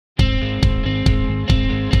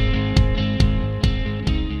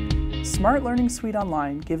Smart Learning Suite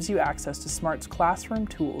Online gives you access to Smart's classroom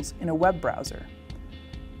tools in a web browser.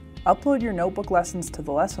 Upload your notebook lessons to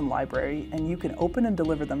the lesson library and you can open and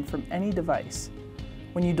deliver them from any device.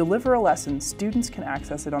 When you deliver a lesson, students can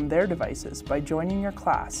access it on their devices by joining your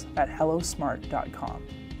class at hellosmart.com.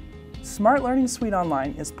 Smart Learning Suite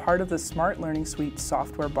Online is part of the Smart Learning Suite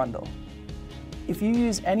software bundle. If you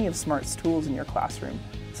use any of Smart's tools in your classroom,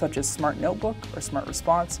 such as Smart Notebook or Smart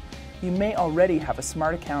Response, you may already have a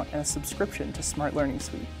Smart account and a subscription to Smart Learning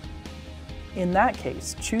Suite. In that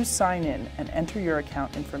case, choose Sign In and enter your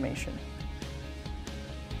account information.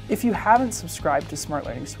 If you haven't subscribed to Smart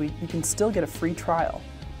Learning Suite, you can still get a free trial.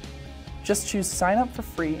 Just choose Sign Up for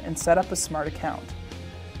free and set up a Smart account.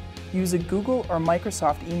 Use a Google or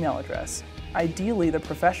Microsoft email address, ideally the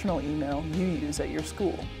professional email you use at your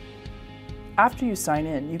school. After you sign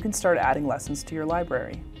in, you can start adding lessons to your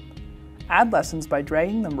library. Add lessons by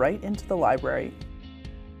dragging them right into the library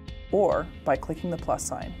or by clicking the plus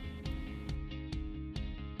sign.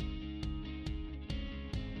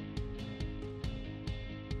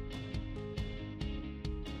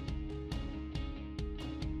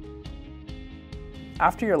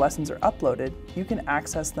 After your lessons are uploaded, you can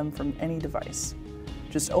access them from any device.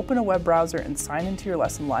 Just open a web browser and sign into your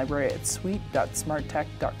lesson library at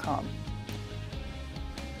suite.smarttech.com.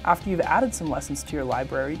 After you've added some lessons to your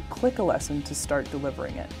library, click a lesson to start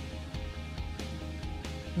delivering it.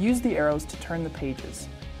 Use the arrows to turn the pages.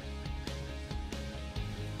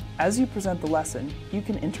 As you present the lesson, you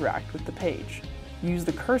can interact with the page. Use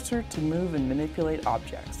the cursor to move and manipulate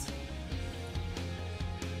objects.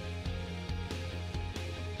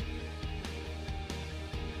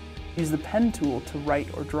 Use the pen tool to write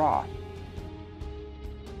or draw.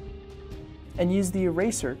 And use the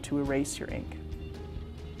eraser to erase your ink.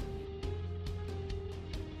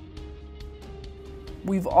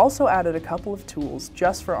 We've also added a couple of tools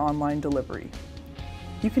just for online delivery.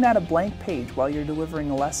 You can add a blank page while you're delivering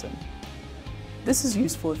a lesson. This is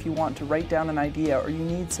useful if you want to write down an idea or you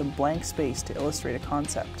need some blank space to illustrate a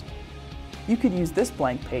concept. You could use this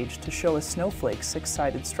blank page to show a snowflake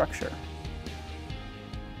six-sided structure.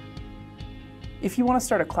 If you want to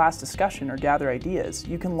start a class discussion or gather ideas,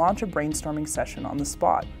 you can launch a brainstorming session on the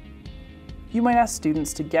spot. You might ask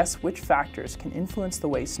students to guess which factors can influence the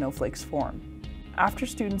way snowflakes form. After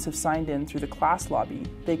students have signed in through the class lobby,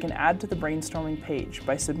 they can add to the brainstorming page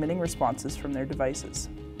by submitting responses from their devices.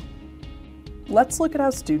 Let's look at how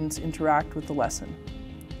students interact with the lesson.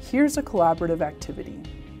 Here's a collaborative activity.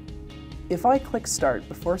 If I click Start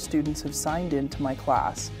before students have signed in to my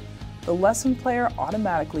class, the lesson player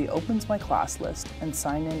automatically opens my class list and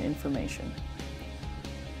sign-in information.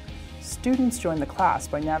 Students join the class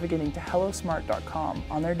by navigating to hellosmart.com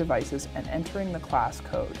on their devices and entering the class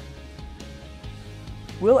code.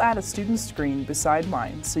 We'll add a student's screen beside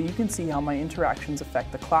mine so you can see how my interactions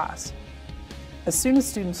affect the class. As soon as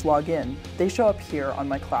students log in, they show up here on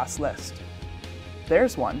my class list.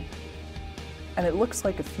 There's one, and it looks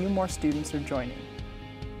like a few more students are joining.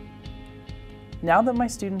 Now that my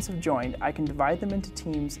students have joined, I can divide them into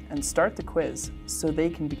teams and start the quiz so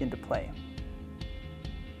they can begin to play.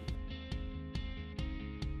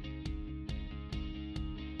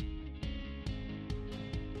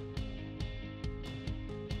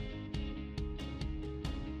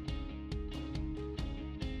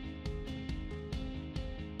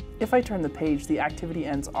 If I turn the page, the activity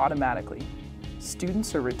ends automatically.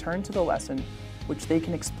 Students are returned to the lesson, which they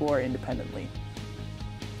can explore independently.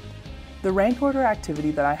 The rank order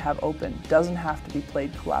activity that I have open doesn't have to be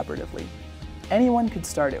played collaboratively. Anyone could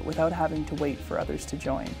start it without having to wait for others to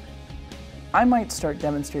join. I might start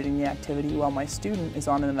demonstrating the activity while my student is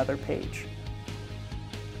on another page.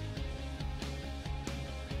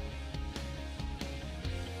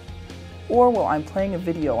 Or while I'm playing a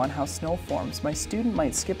video on how snow forms, my student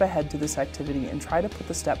might skip ahead to this activity and try to put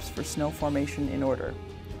the steps for snow formation in order.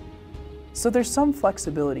 So there's some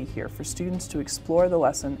flexibility here for students to explore the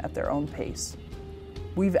lesson at their own pace.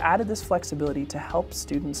 We've added this flexibility to help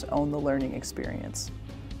students own the learning experience.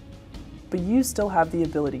 But you still have the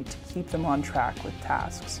ability to keep them on track with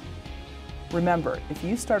tasks. Remember, if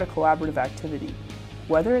you start a collaborative activity,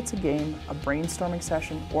 whether it's a game, a brainstorming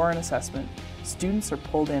session, or an assessment, students are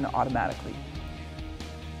pulled in automatically.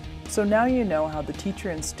 So now you know how the teacher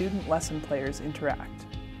and student lesson players interact.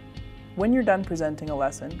 When you're done presenting a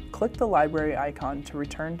lesson, click the library icon to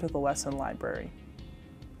return to the lesson library.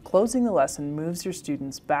 Closing the lesson moves your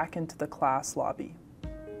students back into the class lobby.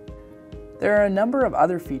 There are a number of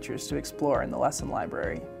other features to explore in the lesson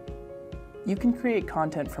library. You can create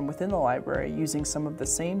content from within the library using some of the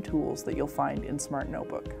same tools that you'll find in Smart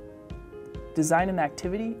Notebook. design an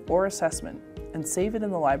activity or assessment, and save it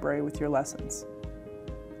in the library with your lessons.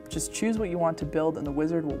 Just choose what you want to build and the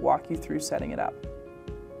wizard will walk you through setting it up.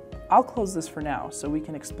 I'll close this for now so we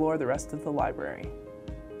can explore the rest of the library.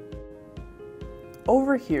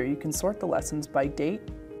 Over here you can sort the lessons by date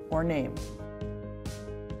or name.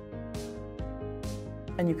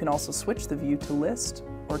 And you can also switch the view to list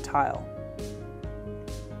or tile.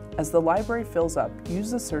 As the library fills up,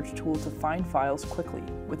 use the search tool to find files quickly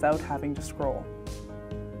without having to scroll.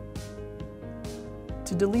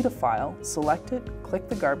 To delete a file, select it, click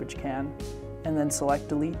the garbage can, and then select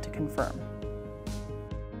Delete to confirm.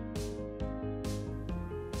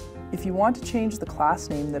 If you want to change the class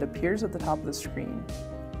name that appears at the top of the screen,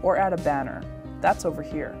 or add a banner, that's over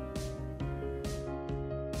here.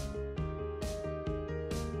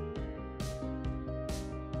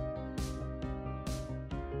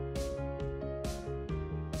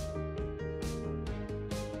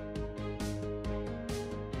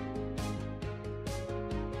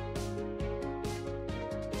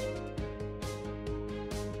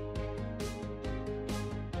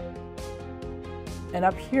 And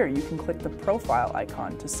up here you can click the profile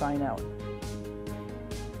icon to sign out.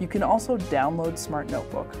 You can also download Smart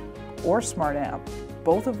Notebook or Smart Amp,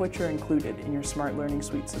 both of which are included in your Smart Learning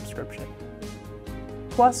Suite subscription.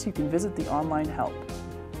 Plus, you can visit the online help,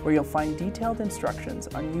 where you'll find detailed instructions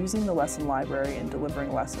on using the lesson library and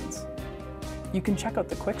delivering lessons. You can check out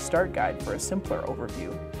the Quick Start Guide for a simpler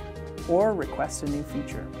overview, or request a new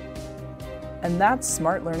feature. And that's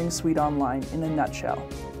Smart Learning Suite Online in a nutshell,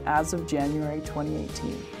 as of January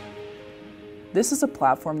 2018. This is a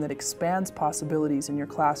platform that expands possibilities in your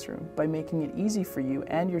classroom by making it easy for you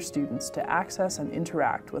and your students to access and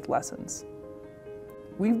interact with lessons.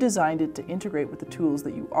 We've designed it to integrate with the tools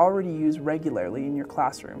that you already use regularly in your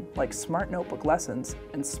classroom, like Smart Notebook lessons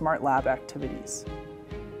and Smart Lab activities.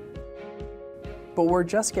 But we're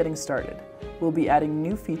just getting started. We'll be adding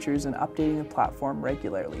new features and updating the platform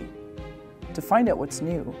regularly. To find out what's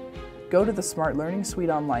new, go to the Smart Learning Suite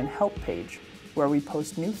Online help page, where we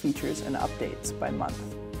post new features and updates by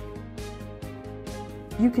month.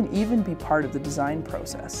 You can even be part of the design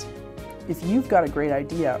process. If you've got a great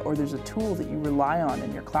idea or there's a tool that you rely on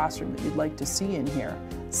in your classroom that you'd like to see in here,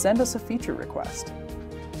 send us a feature request.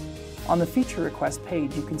 On the feature request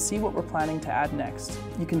page, you can see what we're planning to add next.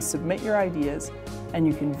 You can submit your ideas, and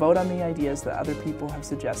you can vote on the ideas that other people have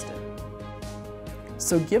suggested.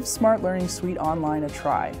 So give Smart Learning Suite Online a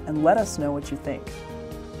try and let us know what you think.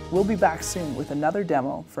 We'll be back soon with another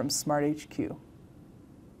demo from Smart HQ.